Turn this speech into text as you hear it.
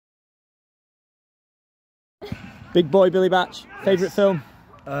Big boy Billy Batch. Favourite film?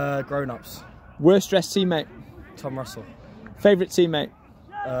 Grown Ups. Worst dressed teammate? Tom Russell. Favourite teammate?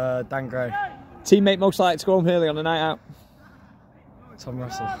 Dan Gray. Teammate most likely to go home early on a night out? Tom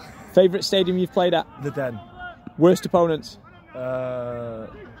Russell. Favourite stadium you've played at? The Den. Worst opponents?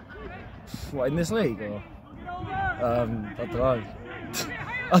 What, in this league or? I don't know.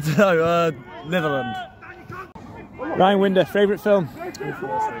 I don't know. Netherlands. Ryan Winder. Favourite film?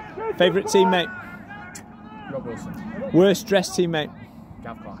 Favourite teammate? Rob Wilson. Worst dressed teammate?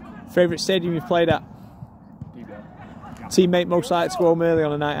 Gav Clark. Favourite stadium you've played at? DBL. Teammate most likely to go home early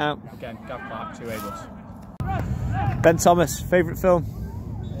on a night out? Again, Gav Clark, 2A bus. Ben Thomas. Favourite film?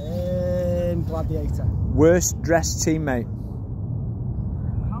 Gladiator. Worst dressed teammate?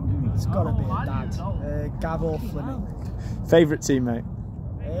 It's got to be a dad. Gav or Fleming. Favourite teammate?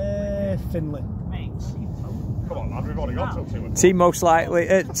 Finley. Come on, lad, we've already got till 2.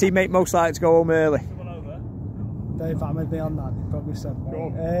 Teammate most likely to go home early? Dave hammered me on that. He probably said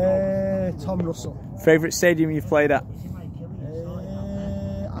Tom Russell. Favourite stadium you've played at?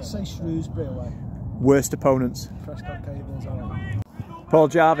 I'd say Shrewsbury away. Worst opponents? Prescott Cables away. Paul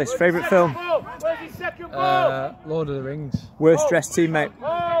Jarvis. Favourite film? Lord of the Rings. Worst dressed teammate?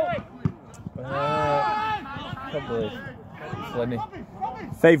 Probably Flemmy.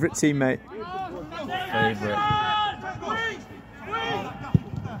 Favourite teammate? Favourite.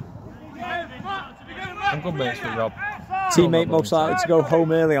 I'm good mates with Rob. Teammate most likely to go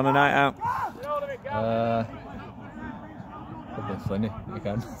home early on a night out? Probably Flemmy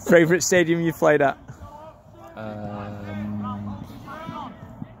again. Favourite stadium you've played at?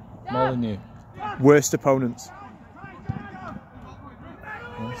 Molyneux. Worst opponents?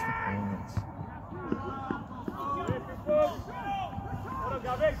 Worst opponents.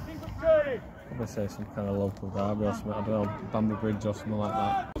 I'd say some kind of local derby or something. I don't know, Bamber Bridge or something like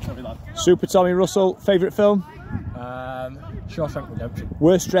that. Super Tommy Russell. Favourite film? Shawshank Redemption.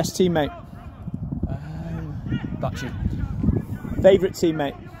 Worst dressed teammate? Batchy. Favourite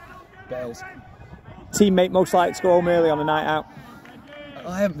teammate? Bales. Teammate most likely to go home early on a night out?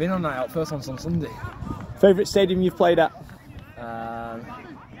 I haven't been on night out. First one's on Sunday. Favourite stadium you've played at?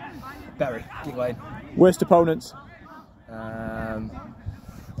 Bury. Gig Lane. Worst opponents? I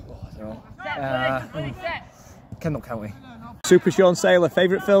don't know. Kendall County. Super Sean Saylor.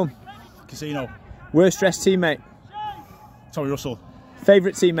 Favourite film? Casino. Worst dressed teammate? Tommy Russell.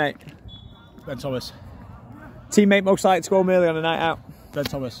 Favourite teammate? Ben Thomas. Teammate most likely to go home early on a night out? Ben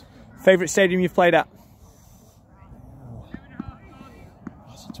Thomas. Favourite stadium you've played at?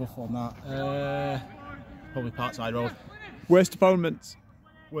 That's a tough one, that. Probably Parkside Road. Worst opponents?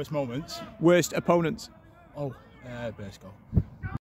 Worst moments? Worst opponents? Oh, Burscough.